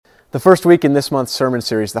The first week in this month's sermon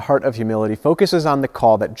series, The Heart of Humility, focuses on the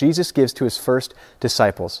call that Jesus gives to his first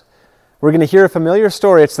disciples. We're going to hear a familiar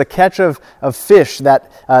story. It's the catch of fish that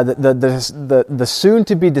the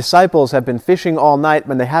soon-to-be disciples have been fishing all night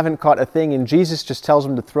when they haven't caught a thing, and Jesus just tells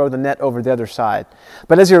them to throw the net over the other side.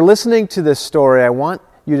 But as you're listening to this story, I want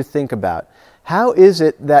you to think about, how is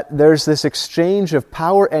it that there's this exchange of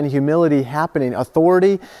power and humility happening,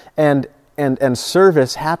 authority and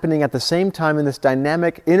service happening at the same time in this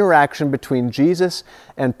dynamic interaction between Jesus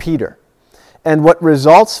and Peter? And what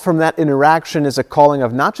results from that interaction is a calling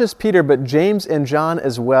of not just Peter, but James and John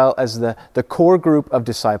as well as the core group of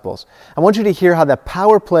disciples. I want you to hear how that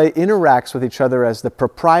power play interacts with each other as the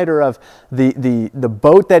proprietor of the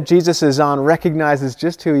boat that Jesus is on recognizes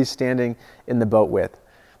just who he's standing in the boat with.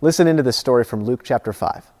 Listen into this story from Luke chapter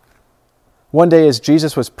 5. One day as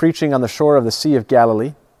Jesus was preaching on the shore of the Sea of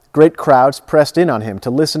Galilee, great crowds pressed in on him to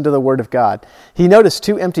listen to the word of God. He noticed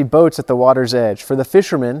 2 empty boats at the water's edge, for the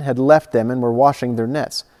fishermen had left them and were washing their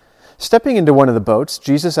nets. Stepping into one of the boats,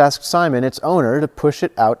 Jesus asked Simon, its owner, to push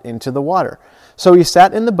it out into the water. So he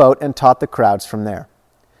sat in the boat and taught the crowds from there.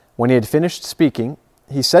 When he had finished speaking,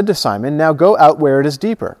 he said to Simon, "Now go out where it is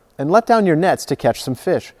deeper, and let down your nets to catch some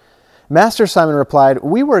fish." "Master," Simon replied,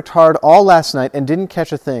 "we worked hard all last night and didn't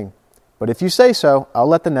catch a thing. But if you say so, I'll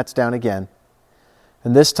let the nets down again."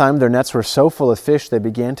 And this time their nets were so full of fish they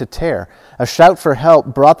began to tear. A shout for help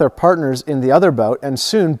brought their partners in the other boat, and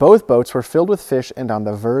soon both boats were filled with fish and on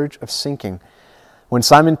the verge of sinking. When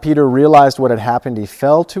Simon Peter realized what had happened, he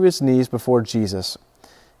fell to his knees before Jesus.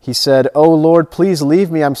 He said, "O Lord, please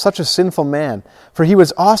leave me. I'm such a sinful man." For he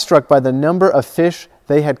was awestruck by the number of fish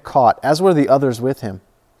they had caught, as were the others with him.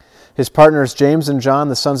 His partners James and John,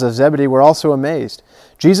 the sons of Zebedee, were also amazed.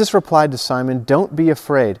 Jesus replied to Simon, "Don't be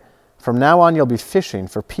afraid. From now on you'll be fishing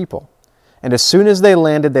for people." And as soon as they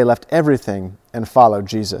landed, they left everything and followed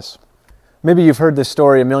Jesus. Maybe you've heard this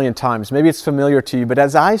story a million times. Maybe it's familiar to you. But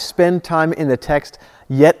as I spend time in the text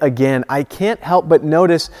yet again, I can't help but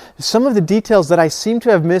notice some of the details that I seem to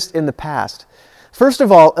have missed in the past. First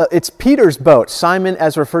of all, it's Peter's boat. Simon,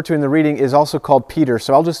 as referred to in the reading, is also called Peter,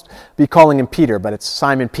 so I'll just be calling him Peter, but it's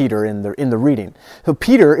Simon Peter in the reading. So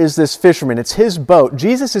Peter is this fisherman. It's his boat.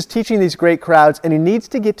 Jesus is teaching these great crowds, and he needs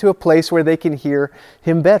to get to a place where they can hear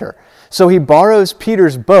him better. So he borrows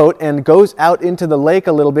Peter's boat and goes out into the lake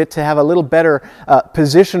a little bit to have a little better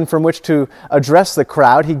position from which to address the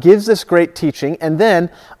crowd. He gives this great teaching, and then,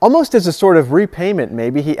 almost as a sort of repayment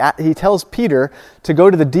maybe, he tells Peter to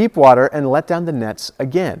go to the deep water and let down the nets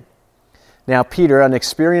again. Now Peter, an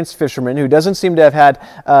experienced fisherman who doesn't seem to have had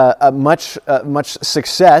much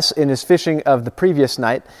success in his fishing of the previous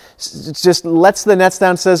night, just lets the nets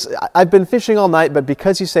down, says, "I've been fishing all night, but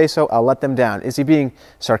because you say so, I'll let them down." Is he being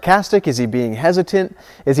sarcastic? Is he being hesitant?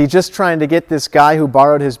 Is he just trying to get this guy who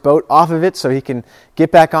borrowed his boat off of it so he can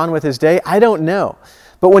get back on with his day? I don't know.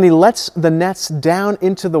 But when he lets the nets down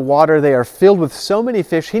into the water, they are filled with so many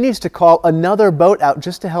fish, he needs to call another boat out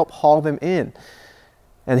just to help haul them in.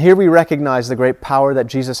 And here we recognize the great power that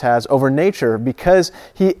Jesus has over nature because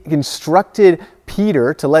he instructed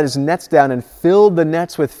Peter to let his nets down and filled the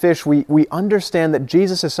nets with fish. We understand that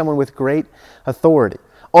Jesus is someone with great authority.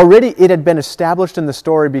 Already it had been established in the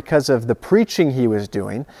story because of the preaching he was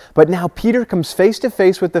doing, but now Peter comes face to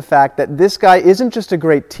face with the fact that this guy isn't just a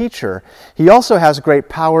great teacher, he also has great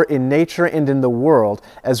power in nature and in the world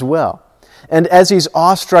as well. And as he's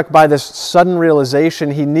awestruck by this sudden realization,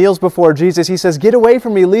 he kneels before Jesus. He says, "Get away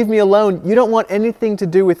from me, leave me alone. You don't want anything to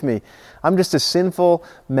do with me. I'm just a sinful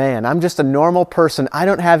man. I'm just a normal person. I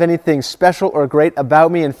don't have anything special or great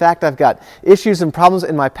about me. In fact, I've got issues and problems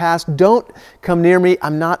in my past. Don't come near me.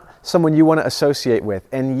 I'm not someone you want to associate with."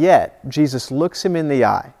 And yet, Jesus looks him in the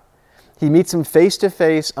eye. He meets him face to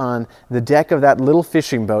face on the deck of that little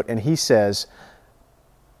fishing boat, and he says,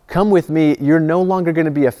 "Come with me. You're no longer going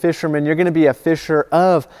to be a fisherman. You're going to be a fisher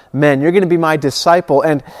of men. You're going to be my disciple."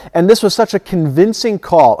 And this was such a convincing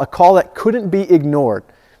call, a call that couldn't be ignored.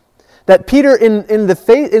 That Peter, in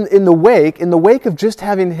the wake of just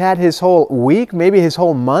having had his whole week, maybe his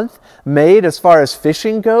whole month made as far as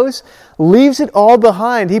fishing goes, leaves it all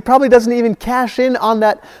behind. He probably doesn't even cash in on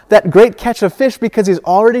that great catch of fish because he's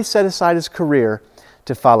already set aside his career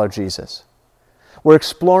to follow Jesus. We're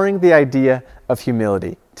exploring the idea of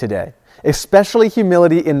humility today, especially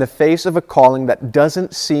humility in the face of a calling that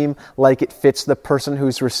doesn't seem like it fits the person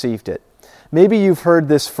who's received it. Maybe you've heard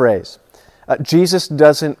this phrase, Jesus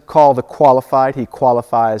doesn't call the qualified, he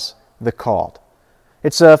qualifies the called.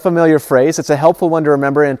 It's a familiar phrase. It's a helpful one to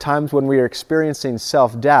remember in times when we are experiencing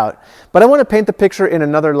self-doubt. But I want to paint the picture in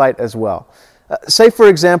another light as well. Say, for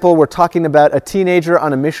example, we're talking about a teenager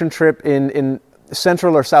on a mission trip in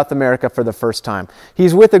Central or South America for the first time.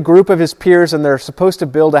 He's with a group of his peers and they're supposed to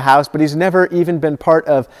build a house, but he's never even been part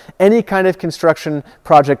of any kind of construction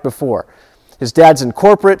project before. His dad's in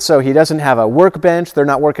corporate, so he doesn't have a workbench. They're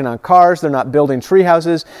not working on cars. They're not building tree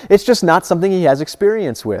houses. It's just not something he has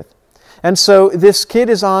experience with. And so this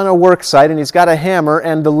kid is on a work site and he's got a hammer,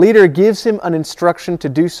 and the leader gives him an instruction to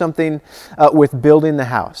do something with building the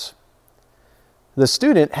house. The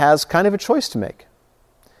student has kind of a choice to make.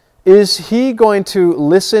 Is he going to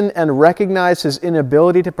listen and recognize his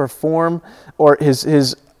inability to perform or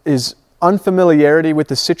his unfamiliarity with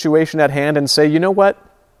the situation at hand and say, you know what?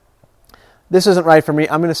 This isn't right for me.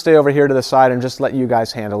 I'm going to stay over here to the side and just let you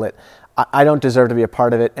guys handle it. I don't deserve to be a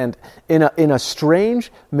part of it. And in a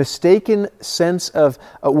strange, mistaken sense of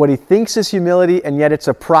what he thinks is humility, and yet it's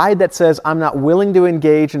a pride that says, I'm not willing to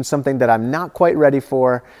engage in something that I'm not quite ready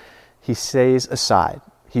for, he stays aside.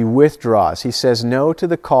 He withdraws. He says no to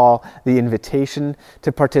the call, the invitation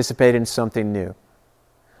to participate in something new.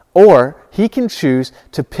 Or he can choose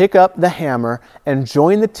to pick up the hammer and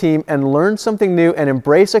join the team and learn something new and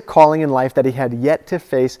embrace a calling in life that he had yet to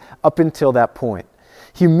face up until that point.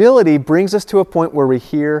 Humility brings us to a point where we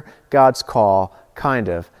hear God's call kind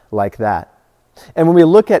of like that. And when we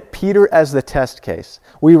look at Peter as the test case,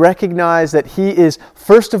 we recognize that he is,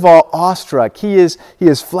 first of all, awestruck. He is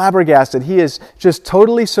flabbergasted. He is just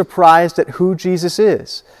totally surprised at who Jesus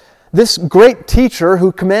is. This great teacher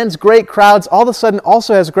who commands great crowds all of a sudden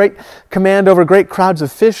also has great command over great crowds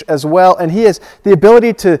of fish as well. And he has the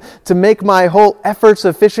ability to make my whole efforts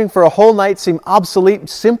of fishing for a whole night seem obsolete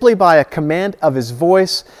simply by a command of his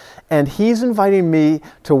voice. And he's inviting me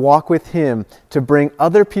to walk with him to bring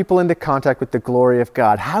other people into contact with the glory of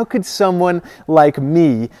God. How could someone like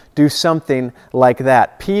me do something like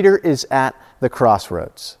that? Peter is at the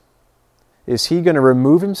crossroads. Is he going to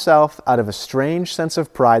remove himself out of a strange sense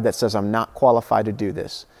of pride that says, I'm not qualified to do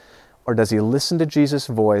this? Or does he listen to Jesus'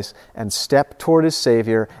 voice and step toward his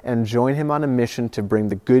Savior and join him on a mission to bring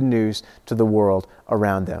the good news to the world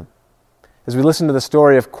around them? As we listen to the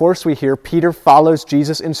story, of course we hear Peter follows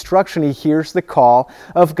Jesus' instruction. He hears the call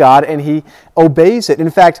of God and he obeys it. In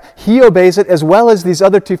fact, he obeys it as well as these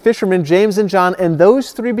other two fishermen, James and John, and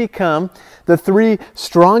those three become the three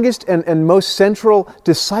strongest and most central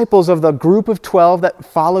disciples of the group of 12 that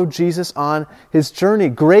followed Jesus on his journey.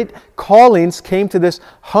 Great callings came to this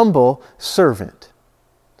humble servant,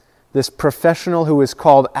 this professional who is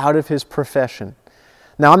called out of his profession.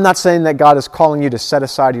 Now, I'm not saying that God is calling you to set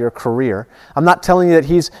aside your career. I'm not telling you that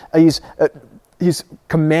He's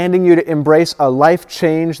commanding you to embrace a life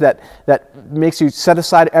change that makes you set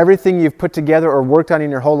aside everything you've put together or worked on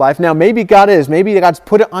in your whole life. Now, maybe God is. Maybe God's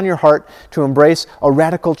put it on your heart to embrace a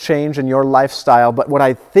radical change in your lifestyle. But what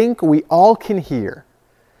I think we all can hear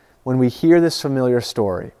when we hear this familiar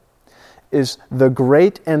story is the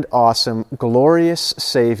great and awesome, glorious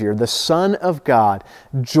Savior, the Son of God,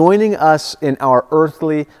 joining us in our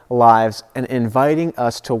earthly lives and inviting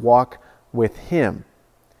us to walk with Him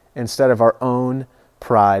instead of our own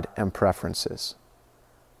pride and preferences.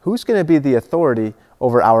 Who's going to be the authority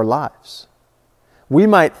over our lives? We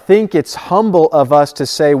might think it's humble of us to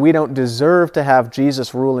say we don't deserve to have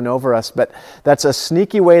Jesus ruling over us, but that's a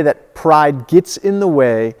sneaky way that pride gets in the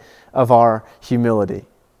way of our humility.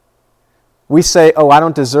 We say, oh, I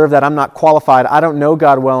don't deserve that. I'm not qualified. I don't know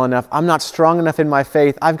God well enough. I'm not strong enough in my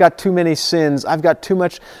faith. I've got too many sins. I've got too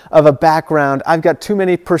much of a background. I've got too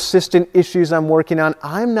many persistent issues I'm working on.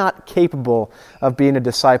 I'm not capable of being a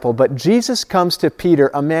disciple. But Jesus comes to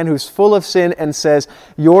Peter, a man who's full of sin, and says,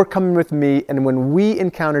 you're coming with me. And when we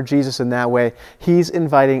encounter Jesus in that way, He's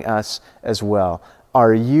inviting us as well.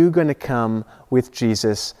 Are you going to come with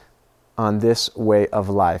Jesus on this way of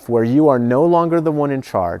life, where you are no longer the one in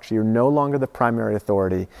charge, you're no longer the primary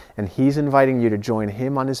authority, and He's inviting you to join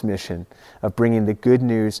Him on His mission of bringing the good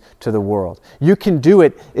news to the world? You can do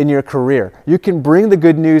it in your career. You can bring the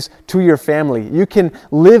good news to your family. You can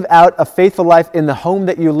live out a faithful life in the home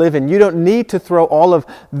that you live in. You don't need to throw all of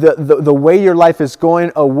the way your life is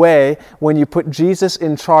going away when you put Jesus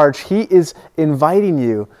in charge. He is inviting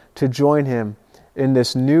you to join Him in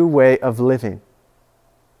this new way of living,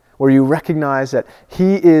 where you recognize that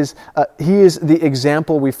He is the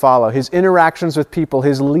example we follow. His interactions with people,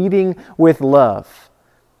 His leading with love.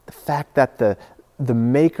 The fact that the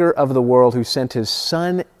Maker of the world who sent His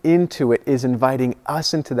Son into it is inviting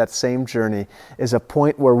us into that same journey is a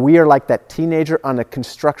point where we are like that teenager on a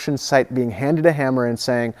construction site being handed a hammer and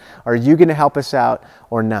saying, are you going to help us out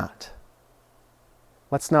or not?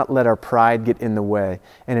 Let's not let our pride get in the way,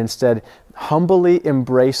 and instead humbly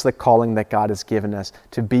embrace the calling that God has given us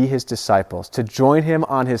to be His disciples, to join Him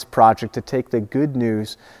on His project, to take the good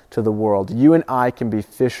news to the world. You and I can be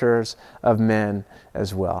fishers of men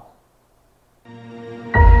as well.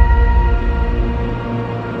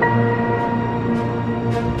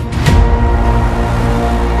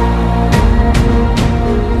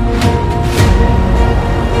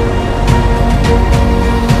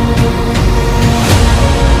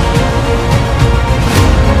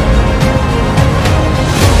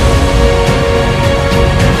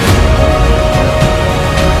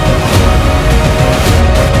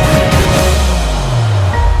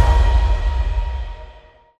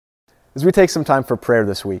 As we take some time for prayer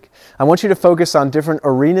this week, I want you to focus on different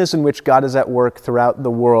arenas in which God is at work throughout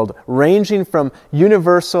the world, ranging from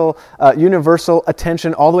universal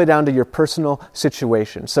attention all the way down to your personal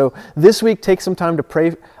situation. So this week, take some time to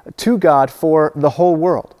pray to God for the whole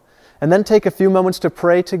world, and then take a few moments to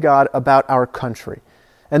pray to God about our country,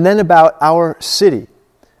 and then about our city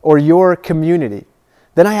or your community.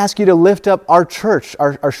 Then I ask you to lift up our church,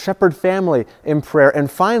 our shepherd family in prayer.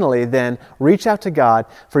 And finally, then, reach out to God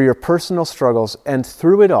for your personal struggles. And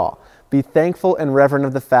through it all, be thankful and reverent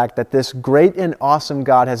of the fact that this great and awesome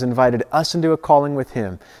God has invited us into a calling with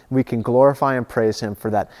Him. We can glorify and praise Him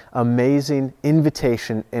for that amazing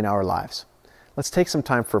invitation in our lives. Let's take some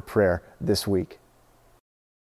time for prayer this week.